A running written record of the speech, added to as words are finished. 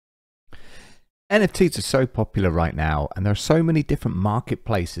NFTs are so popular right now, and there are so many different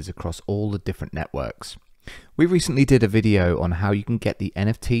marketplaces across all the different networks. We recently did a video on how you can get the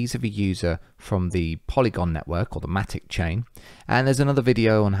NFTs of a user from the Polygon network or the Matic chain, and there's another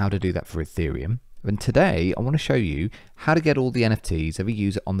video on how to do that for Ethereum. And today I want to show you how to get all the NFTs of a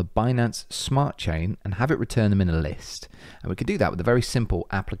user on the Binance Smart Chain and have it return them in a list. And we can do that with a very simple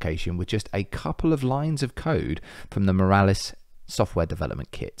application with just a couple of lines of code from the Moralis software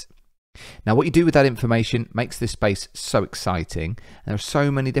development kit. Now, what you do with that information makes this space so exciting, and there are so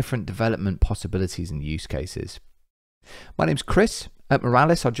many different development possibilities and use cases. My name's Chris. At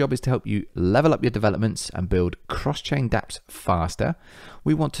Moralis, our job is to help you level up your developments and build cross-chain dapps faster.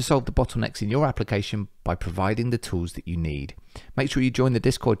 We want to solve the bottlenecks in your application by providing the tools that you need. Make sure you join the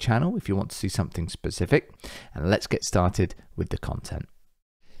Discord channel if you want to see something specific, and let's get started with the content.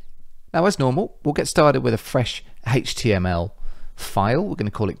 Now, as normal, we'll get started with a fresh HTML file. We're going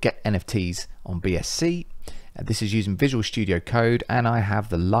to call it Get NFTs on BSC. This is using Visual Studio Code, and I have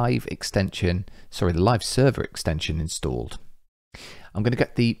the live server extension installed. I'm going to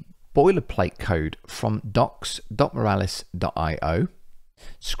get the boilerplate code from docs.moralis.io,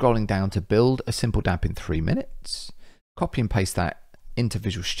 scrolling down to build a simple dapp in 3 minutes, copy and paste that into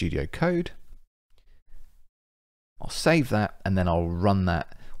Visual Studio Code. I'll save that, and then I'll run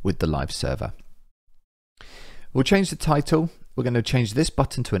that with the live server. We'll change the title. We're going to change this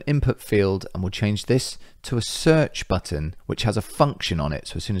button to an input field, and we'll change this to a search button, which has a function on it.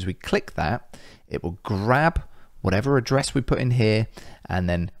 So as soon as we click that, it will grab whatever address we put in here and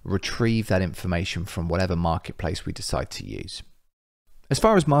then retrieve that information from whatever marketplace we decide to use. As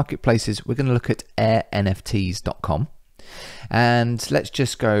far as marketplaces, we're going to look at airenfts.com, and let's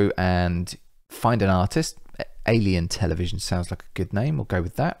just go and find an artist. Alien Television sounds like a good name. We'll go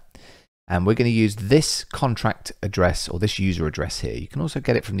with that. And we're going to use this contract address or this user address here. You can also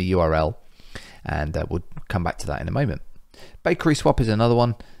get it from the URL, and we'll come back to that in a moment. Bakery Swap is another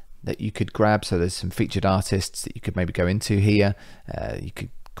one that you could grab. So there's some featured artists that you could maybe go into here. You could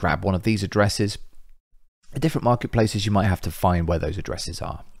grab one of these addresses. At different marketplaces, you might have to find where those addresses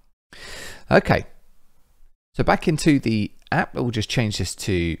are. Okay, so back into the app, we'll just change this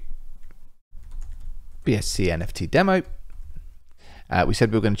to BSC NFT demo. We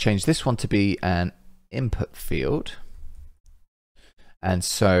said we were going to change this one to be an input field. And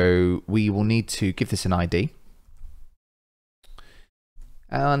so we will need to give this an ID.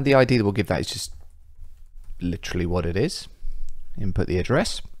 And the ID that we'll give that is just literally what it is. Input the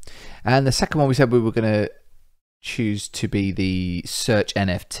address. And the second one we said we were going to choose to be the search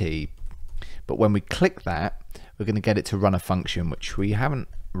NFT. But when we click that, we're going to get it to run a function, which we haven't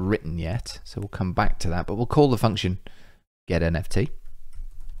written yet. So we'll come back to that, but we'll call the function get NFT.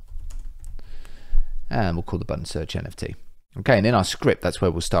 And we'll call the button search NFT. Okay, and in our script, that's where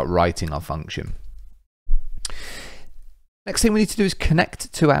we'll start writing our function. Next thing we need to do is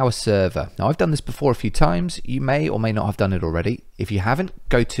connect to our server. Now, I've done this before a few times. You may or may not have done it already. If you haven't,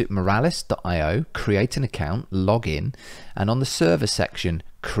 go to moralis.io, create an account, log in, and on the server section,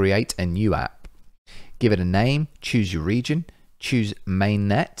 create a new app. Give it a name, choose your region, choose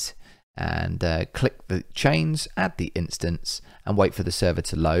mainnet, and click the chains, add the instance, and wait for the server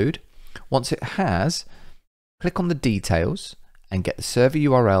to load. Once it has, click on the details and get the server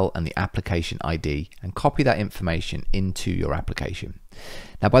URL and the application ID and copy that information into your application.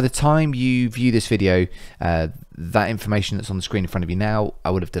 Now, by the time you view this video, that information that's on the screen in front of you now,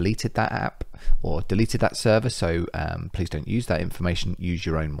 I would have deleted that app or deleted that server. So please don't use that information, use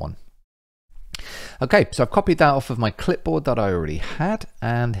your own one. Okay, so I've copied that off of my clipboard that I already had,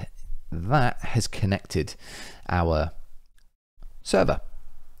 and that has connected our server.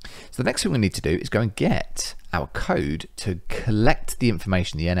 So the next thing we need to do is go and get our code to collect the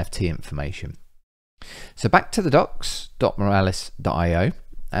information, the NFT information. So back to the docs.moralis.io,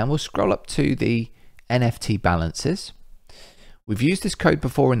 and we'll scroll up to the NFT balances. We've used this code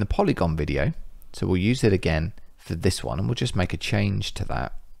before in the Polygon video, so we'll use it again for this one, and we'll just make a change to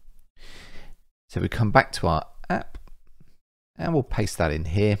that. So we come back to our app, and we'll paste that in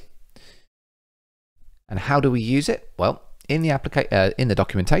here. And how do we use it? Well, in the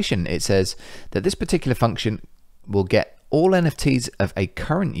documentation, it says that this particular function will get all NFTs of a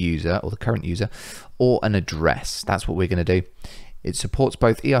current user or the current user or an address. That's what we're going to do. It supports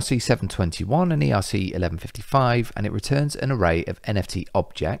both ERC 721 and ERC 1155, and it returns an array of NFT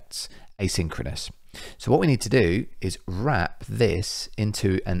objects asynchronous. So what we need to do is wrap this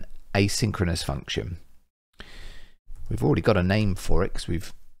into an asynchronous function. We've already got a name for it because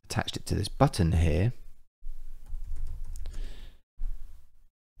we've attached it to this button here.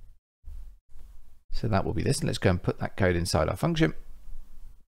 So that will be this, and let's go and put that code inside our function.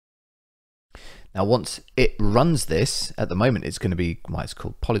 Now, once it runs this, at the moment it's going to be, well, it's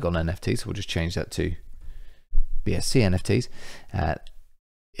called Polygon NFTs, so we'll just change that to BSC NFTs.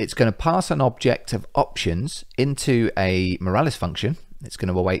 It's going to pass an object of options into a Moralis function. It's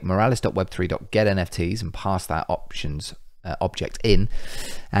going to await moralis.web3.get NFTs and pass that options object in.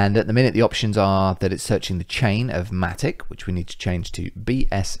 And at the minute, the options are that it's searching the chain of Matic, which we need to change to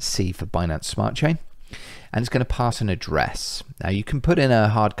BSC for Binance Smart Chain. And it's going to pass an address. Now, you can put in a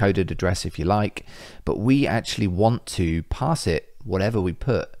hard-coded address if you like, but we actually want to pass it whatever we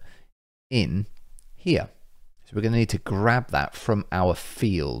put in here. So we're going to need to grab that from our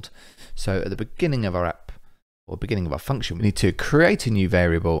field. So at the beginning of our app, or beginning of our function, we need to create a new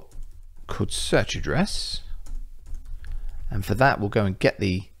variable called search address. And for that, we'll go and get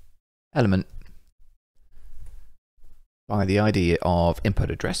the element by the ID of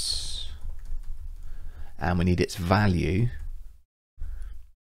input address. And we need its value.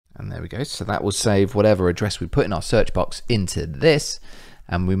 And there we go. So that will save whatever address we put in our search box into this.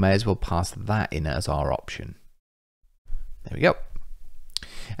 And we may as well pass that in as our option. There we go.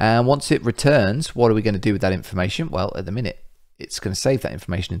 And once it returns, what are we going to do with that information? Well, at the minute, it's going to save that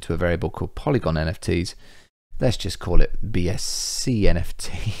information into a variable called Polygon NFTs. Let's just call it BSC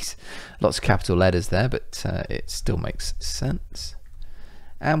NFTs. Lots of capital letters there, but it still makes sense.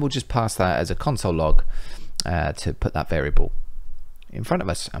 And we'll just pass that as a console log to put that variable in front of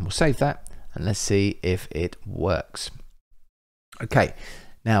us. And we'll save that. And let's see if it works. Okay.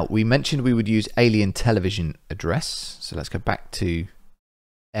 Now, we mentioned we would use alien television address. So let's go back to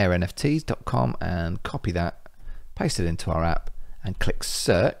airsnfts.com and copy that, paste it into our app and click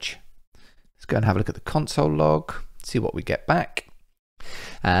search. Let's go and have a look at the console log, see what we get back.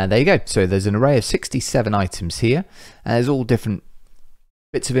 And there you go. So there's an array of 67 items here. And there's all different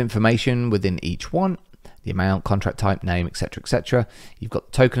bits of information within each one, the amount, contract type, name, etc., etc. You've got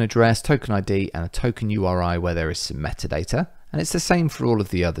the token address, token ID, and a token URI where there is some metadata. And it's the same for all of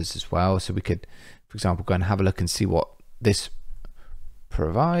the others as well. So we could, for example, go and have a look and see what this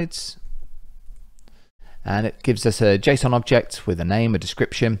provides. And it gives us a JSON object with a name, a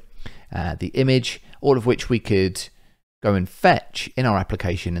description, the image, all of which we could go and fetch in our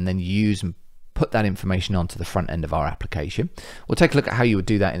application and then use and put that information onto the front end of our application. We'll take a look at how you would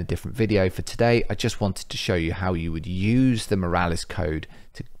do that in a different video. For today, I just wanted to show you how you would use the Moralis code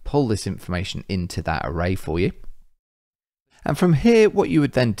to pull this information into that array for you. And from here, what you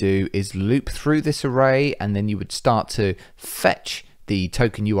would then do is loop through this array, and then you would start to fetch the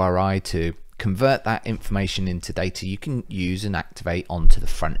token URI to convert that information into data you can use and activate onto the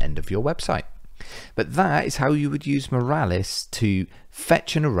front end of your website. But that is how you would use Moralis to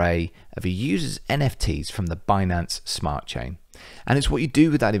fetch an array of a user's NFTs from the Binance Smart Chain. And it's what you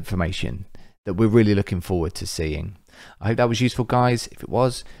do with that information that we're really looking forward to seeing. I hope that was useful, guys. If it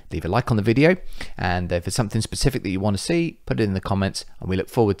was, leave a like on the video. And if there's something specific that you want to see, put it in the comments. And we look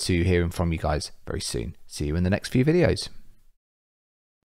forward to hearing from you guys very soon. See you in the next few videos.